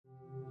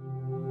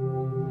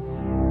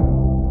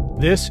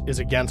This is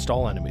Against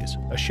All Enemies,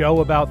 a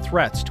show about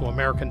threats to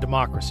American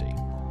democracy.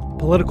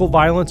 Political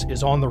violence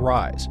is on the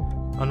rise.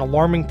 An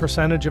alarming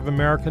percentage of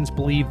Americans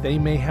believe they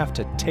may have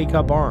to take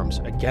up arms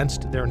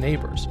against their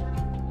neighbors.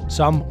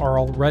 Some are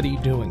already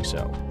doing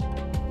so.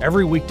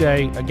 Every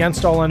weekday,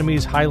 Against All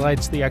Enemies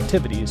highlights the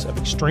activities of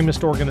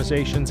extremist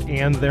organizations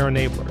and their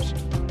enablers.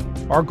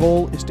 Our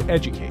goal is to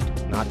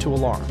educate, not to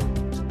alarm.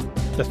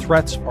 The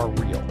threats are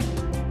real,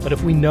 but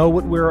if we know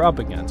what we're up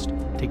against,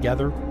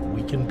 together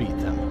we can beat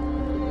them.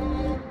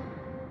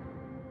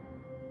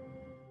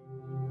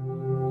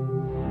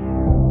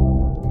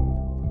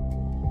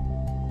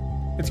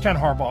 It's Ken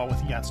Harbaugh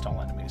with Against All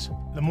Enemies.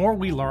 The more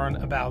we learn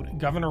about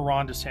Governor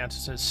Ron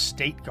DeSantis'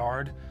 state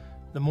guard,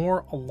 the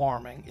more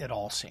alarming it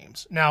all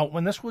seems. Now,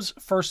 when this was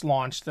first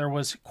launched, there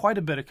was quite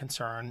a bit of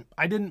concern.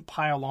 I didn't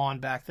pile on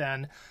back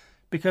then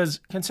because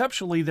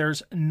conceptually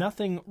there's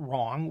nothing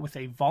wrong with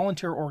a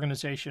volunteer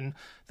organization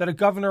that a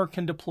governor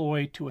can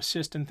deploy to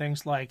assist in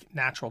things like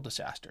natural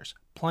disasters.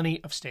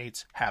 Plenty of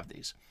states have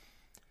these.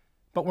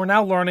 But we're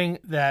now learning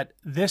that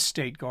this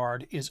state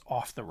guard is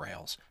off the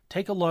rails.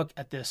 Take a look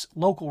at this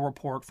local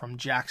report from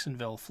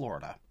Jacksonville,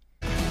 Florida.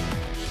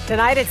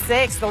 Tonight at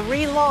 6, the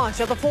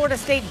relaunch of the Florida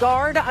State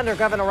Guard under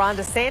Governor Ron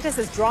DeSantis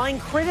is drawing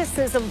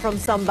criticism from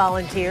some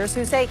volunteers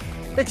who say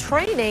the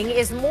training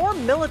is more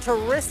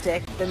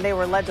militaristic than they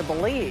were led to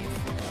believe.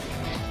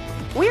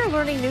 We are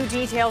learning new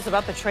details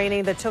about the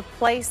training that took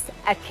place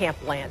at Camp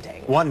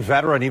Landing. One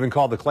veteran even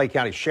called the Clay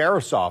County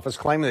Sheriff's Office,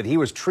 claiming that he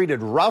was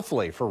treated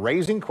roughly for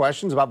raising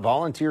questions about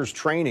volunteers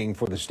training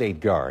for the State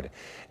Guard.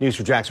 News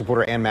 4 Jax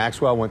reporter Ann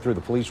Maxwell went through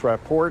the police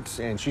reports,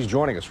 and she's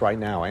joining us right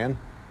now. Ann?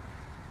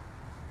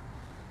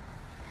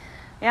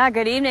 Yeah,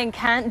 good evening,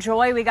 Kent.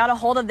 Joy, we got a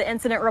hold of the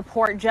incident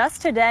report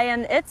just today,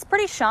 and it's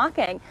pretty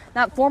shocking.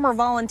 That former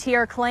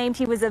volunteer claimed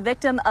he was a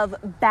victim of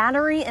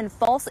battery and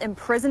false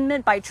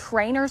imprisonment by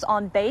trainers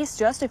on base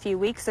just a few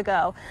weeks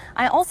ago.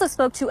 I also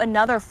spoke to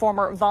another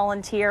former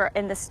volunteer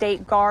in the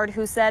State Guard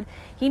who said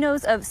he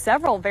knows of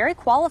several very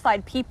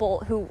qualified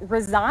people who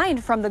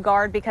resigned from the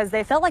Guard because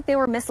they felt like they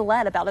were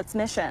misled about its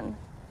mission.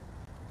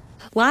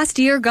 Last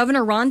year,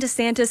 Governor Ron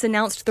DeSantis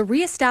announced the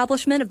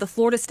reestablishment of the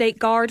Florida State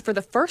Guard for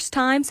the first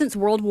time since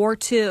World War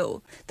II.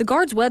 The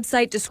Guard's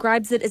website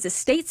describes it as a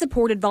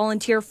state-supported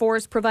volunteer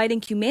force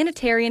providing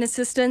humanitarian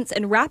assistance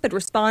and rapid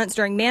response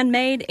during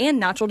man-made and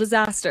natural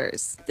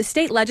disasters. The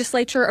state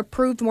legislature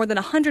approved more than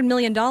 $100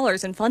 million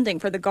in funding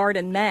for the Guard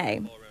in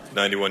May.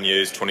 91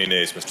 yeas, 20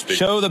 nays, Mr. Speaker.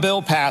 So the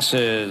bill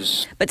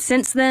passes. But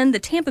since then, the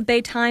Tampa Bay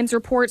Times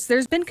reports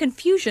there's been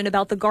confusion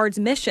about the Guard's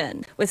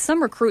mission, with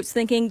some recruits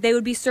thinking they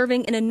would be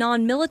serving in a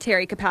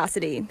non-military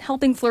capacity,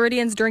 helping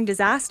Floridians during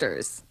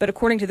disasters. But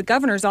according to the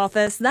governor's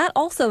office, that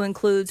also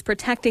includes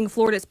protecting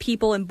Florida's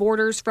people and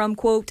borders from,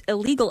 quote,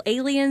 illegal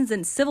aliens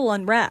and civil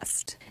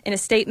unrest. In a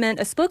statement,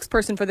 a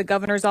spokesperson for the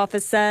governor's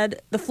office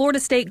said, the Florida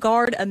State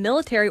Guard, a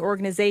military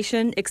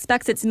organization,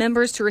 expects its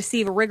members to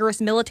receive rigorous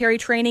military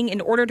training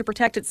in order to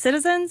protect its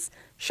citizens?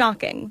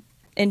 Shocking.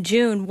 In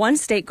June, one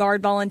State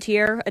Guard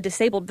volunteer, a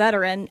disabled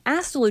veteran,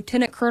 asked a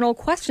lieutenant colonel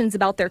questions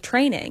about their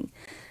training.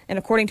 And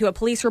according to a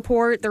police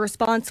report, the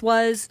response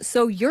was,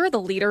 "So you're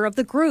the leader of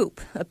the group,"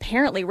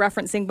 apparently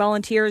referencing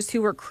volunteers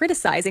who were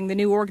criticizing the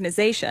new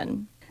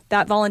organization.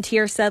 That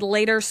volunteer said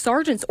later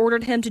sergeants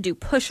ordered him to do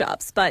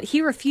push-ups, but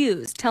he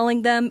refused,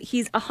 telling them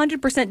he's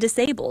 100%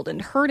 disabled and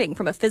hurting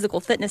from a physical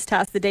fitness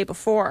test the day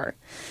before.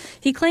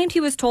 He claimed he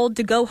was told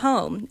to go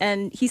home,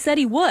 and he said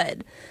he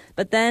would.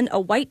 But then a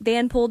white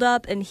van pulled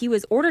up and he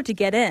was ordered to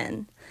get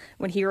in.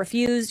 When he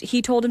refused,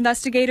 he told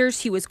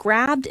investigators he was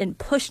grabbed and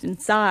pushed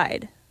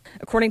inside.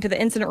 According to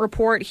the incident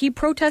report, he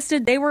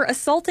protested they were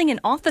assaulting an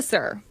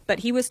officer, but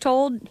he was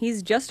told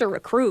he's just a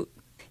recruit.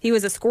 He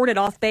was escorted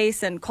off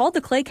base and called the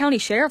Clay County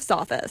Sheriff's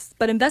Office,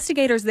 but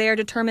investigators there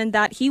determined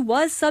that he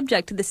was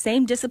subject to the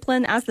same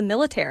discipline as the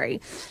military,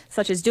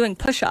 such as doing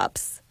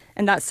push-ups,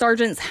 and that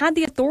sergeants had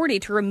the authority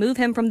to remove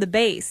him from the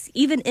base,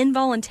 even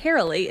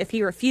involuntarily, if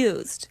he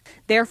refused.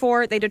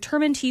 Therefore, they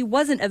determined he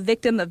wasn't a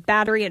victim of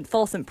battery and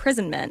false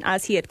imprisonment,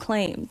 as he had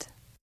claimed.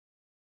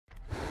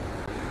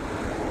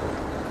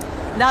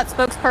 That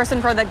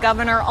spokesperson for the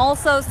governor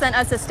also sent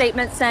us a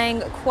statement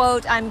saying,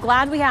 quote, "I'm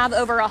glad we have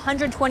over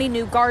 120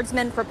 new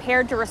guardsmen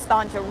prepared to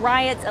respond to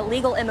riots,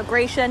 illegal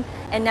immigration,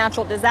 and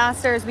natural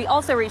disasters." We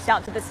also reached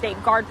out to the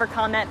State Guard for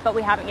comment, but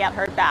we haven't yet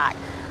heard back.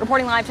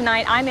 Reporting live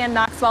tonight, I'm Ann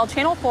Maxwell,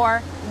 Channel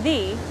 4,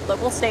 the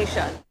local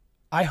station.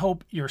 I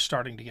hope you're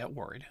starting to get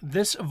worried.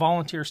 This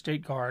volunteer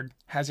state guard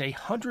has a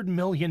 $100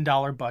 million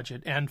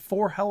budget and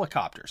 4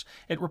 helicopters.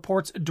 It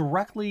reports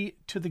directly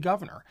to the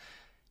governor.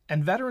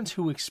 And veterans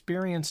who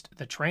experienced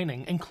the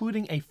training,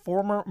 including a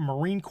former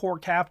Marine Corps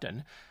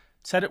captain,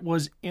 said it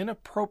was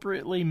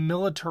inappropriately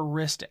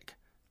militaristic.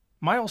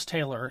 Miles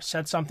Taylor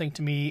said something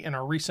to me in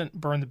our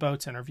recent Burn the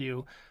Boats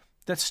interview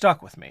that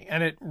stuck with me,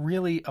 and it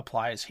really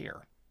applies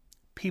here.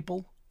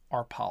 People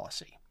are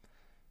policy.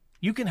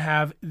 You can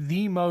have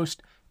the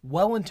most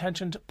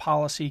well-intentioned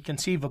policy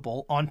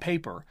conceivable on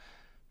paper,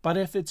 but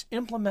if it's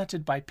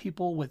implemented by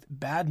people with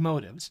bad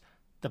motives,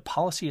 the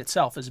policy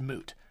itself is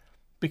moot.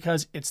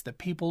 because it's the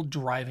people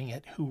driving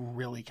it who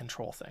really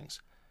control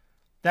things.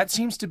 That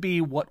seems to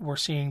be what we're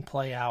seeing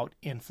play out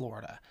in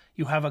Florida.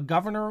 You have a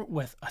governor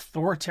with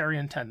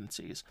authoritarian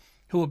tendencies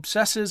who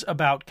obsesses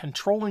about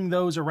controlling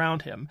those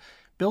around him,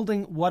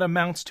 building what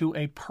amounts to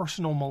a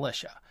personal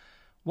militia.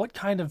 What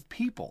kind of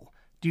people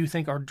do you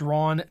think are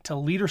drawn to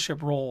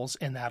leadership roles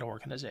in that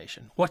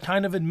organization? What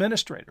kind of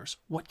administrators?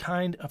 What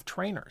kind of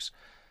trainers?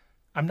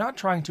 I'm not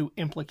trying to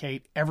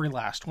implicate every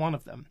last one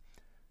of them,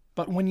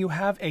 but when you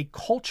have a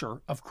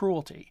culture of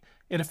cruelty,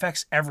 it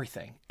affects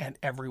everything and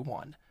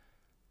everyone.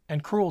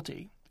 And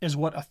cruelty is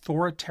what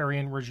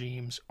authoritarian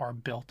regimes are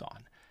built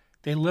on.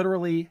 They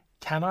literally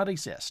cannot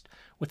exist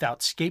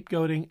without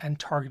scapegoating and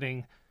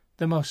targeting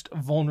the most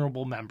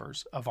vulnerable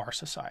members of our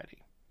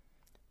society.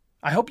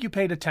 I hope you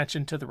paid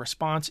attention to the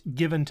response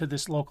given to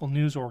this local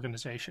news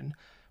organization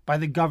by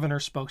the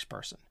governor's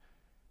spokesperson.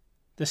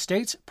 The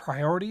state's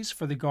priorities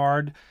for the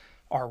Guard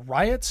are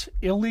riots,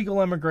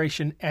 illegal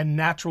immigration, and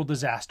natural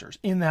disasters,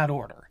 in that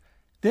order.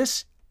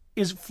 This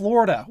is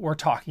Florida we're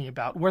talking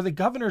about, where the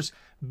governor's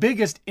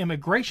biggest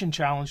immigration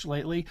challenge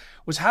lately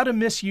was how to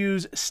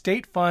misuse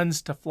state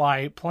funds to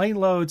fly plane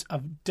loads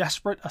of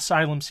desperate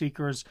asylum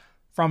seekers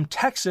from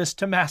Texas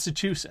to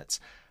Massachusetts.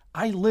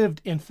 I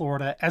lived in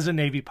Florida as a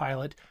Navy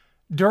pilot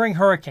during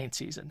hurricane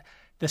season.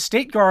 The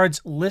State Guard's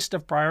list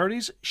of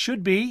priorities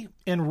should be,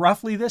 in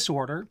roughly this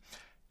order: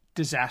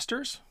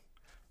 disasters,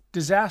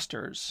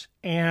 disasters,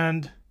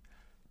 and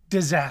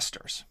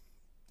disasters.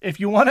 If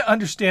you want to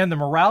understand the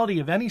morality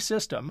of any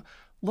system,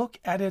 look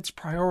at its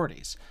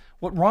priorities.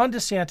 What Ron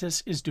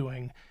DeSantis is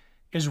doing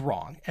is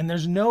wrong, and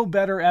there's no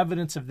better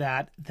evidence of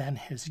that than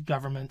his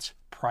government's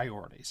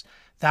priorities.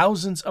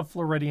 Thousands of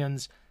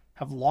Floridians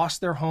have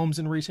lost their homes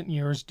in recent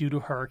years due to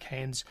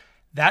hurricanes.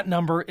 That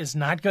number is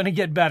not going to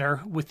get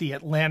better with the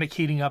Atlantic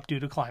heating up due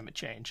to climate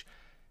change.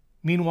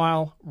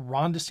 Meanwhile,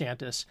 Ron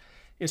DeSantis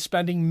is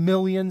spending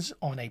millions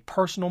on a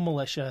personal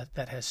militia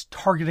that has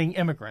targeting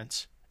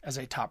immigrants as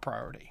a top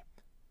priority.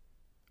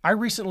 I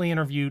recently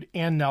interviewed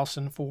Ann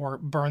Nelson for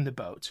Burn the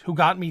Boats, who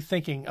got me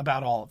thinking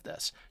about all of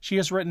this. She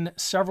has written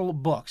several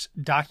books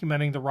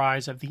documenting the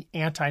rise of the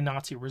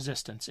anti-Nazi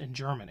resistance in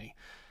Germany.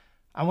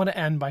 I want to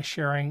end by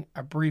sharing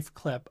a brief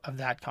clip of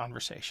that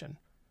conversation.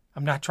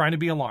 I'm not trying to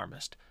be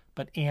alarmist,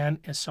 but Ann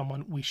is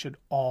someone we should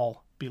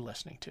all be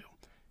listening to.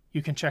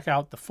 You can check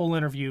out the full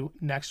interview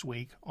next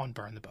week on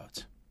Burn the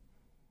Boats.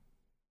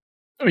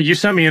 You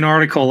sent me an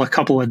article a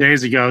couple of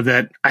days ago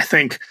that I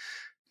think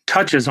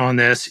touches on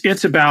this.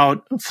 It's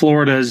about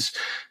Florida's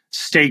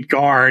State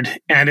Guard,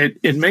 and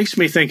it makes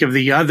me think of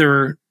the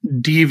other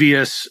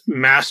devious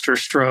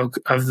masterstroke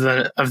of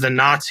the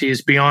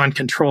Nazis beyond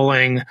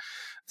controlling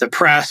the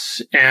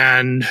press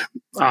and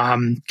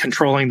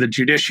controlling the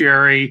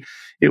judiciary.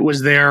 It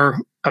was their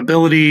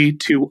ability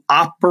to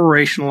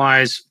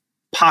operationalize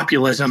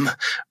populism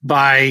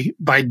by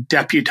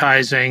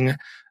deputizing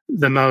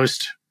the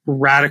most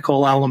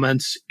radical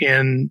elements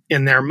in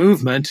their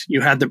movement.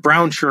 You had the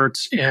brown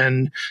shirts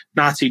in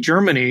Nazi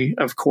Germany,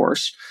 of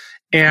course,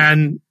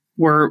 and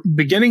we're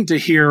beginning to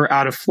hear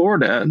out of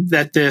Florida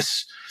that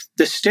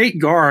the State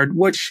Guard,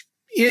 which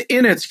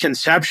in its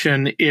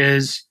conception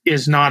is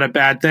not a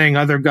bad thing.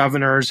 Other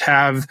governors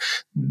have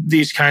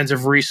these kinds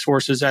of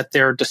resources at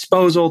their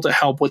disposal to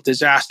help with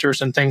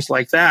disasters and things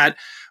like that.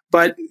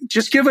 But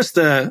just give us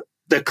the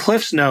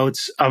Cliff's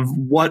Notes of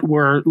what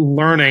we're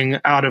learning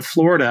out of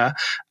Florida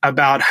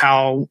about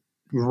how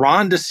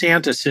Ron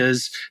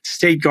DeSantis's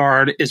State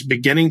Guard is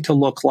beginning to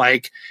look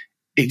like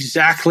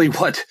exactly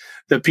what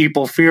the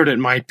people feared it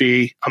might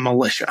be, a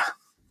militia.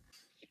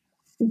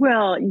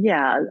 Well,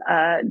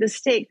 yeah, the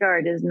State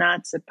Guard is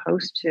not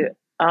supposed to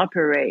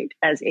operate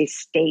as a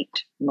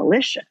state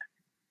militia.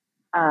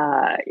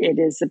 It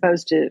is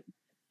supposed to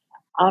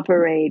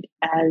operate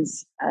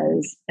as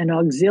an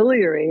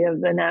auxiliary of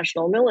the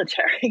national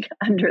military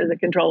under the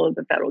control of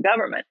the federal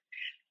government.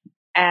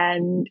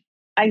 And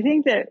I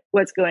think that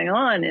what's going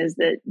on is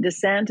that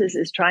DeSantis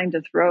is trying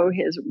to throw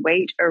his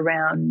weight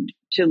around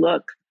to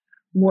look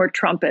more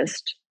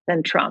Trumpist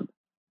than Trump.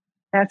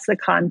 That's the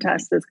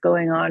contest that's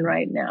going on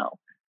right now.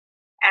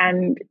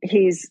 And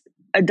he's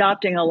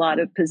adopting a lot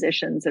of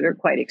positions that are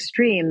quite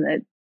extreme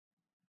that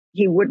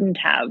he wouldn't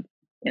have,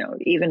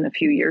 even a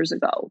few years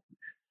ago.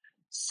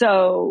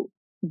 So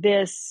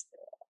this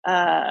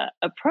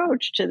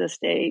approach to the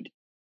State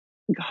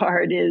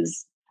Guard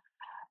is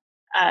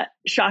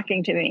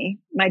shocking to me.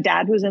 My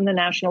dad was in the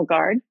National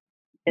Guard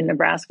in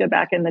Nebraska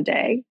back in the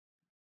day.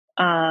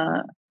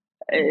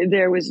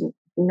 There was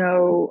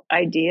no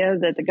idea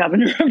that the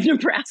governor of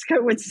Nebraska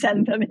would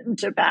send them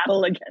into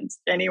battle against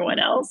anyone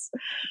else.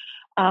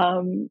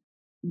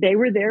 They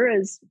were there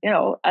as,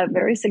 a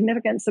very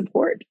significant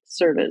support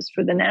service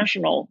for the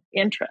national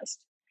interest.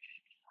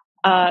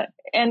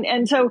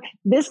 And so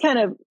this kind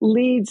of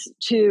leads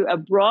to a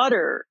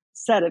broader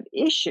set of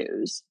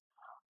issues.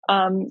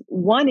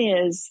 One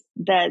is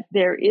that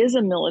there is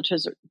a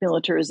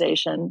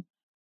militarization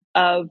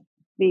of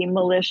the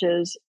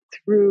militias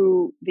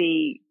through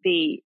the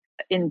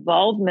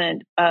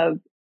involvement of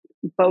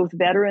both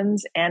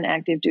veterans and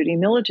active duty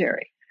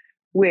military.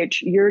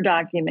 which your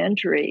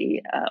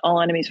documentary,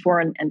 All Enemies,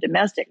 Foreign and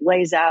Domestic,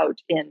 lays out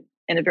in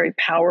a very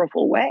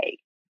powerful way.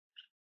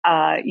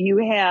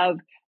 You have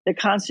the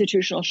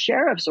Constitutional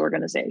Sheriff's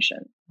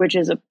Organization, which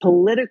is a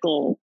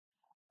political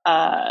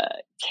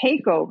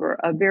takeover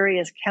of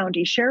various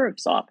county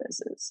sheriff's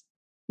offices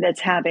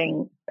that's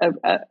having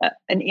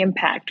an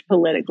impact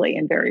politically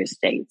in various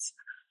states.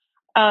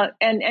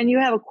 And you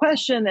have a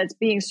question that's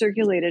being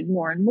circulated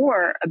more and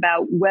more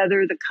about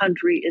whether the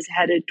country is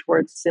headed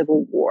towards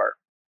civil war.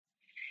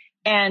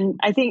 And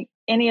I think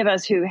any of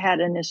us who had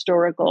an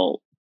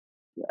historical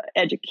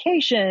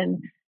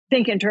education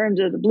think in terms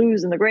of the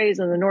blues and the grays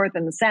and the North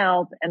and the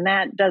South, and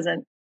that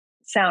doesn't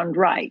sound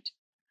right.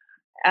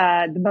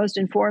 The most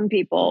informed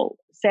people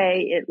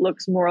say it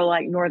looks more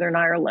like Northern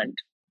Ireland,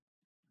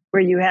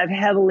 where you have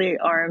heavily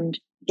armed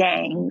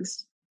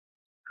gangs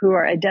who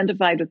are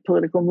identified with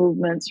political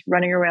movements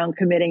running around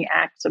committing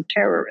acts of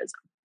terrorism.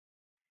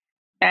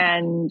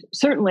 And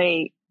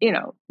certainly, you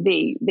know,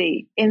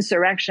 the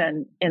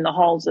insurrection in the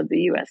halls of the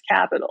U.S.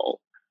 Capitol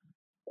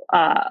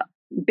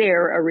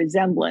bear a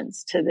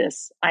resemblance to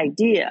this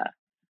idea.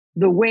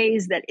 The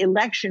ways that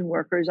election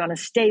workers on a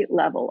state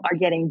level are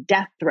getting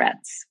death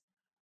threats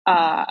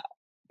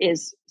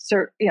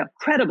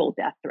credible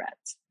death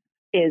threats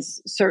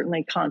is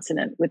certainly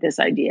consonant with this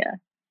idea.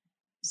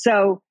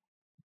 So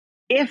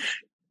if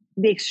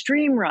the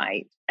extreme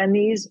right and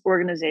these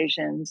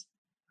organizations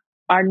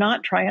are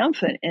not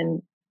triumphant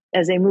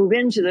as they move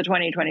into the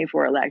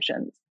 2024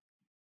 elections,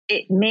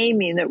 it may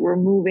mean that we're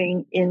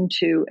moving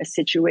into a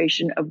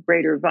situation of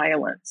greater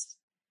violence.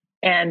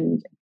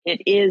 And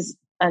it is,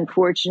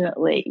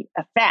 unfortunately,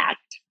 a fact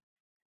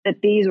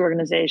that these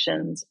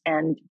organizations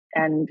and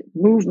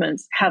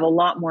movements have a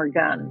lot more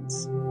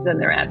guns than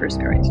their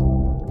adversaries.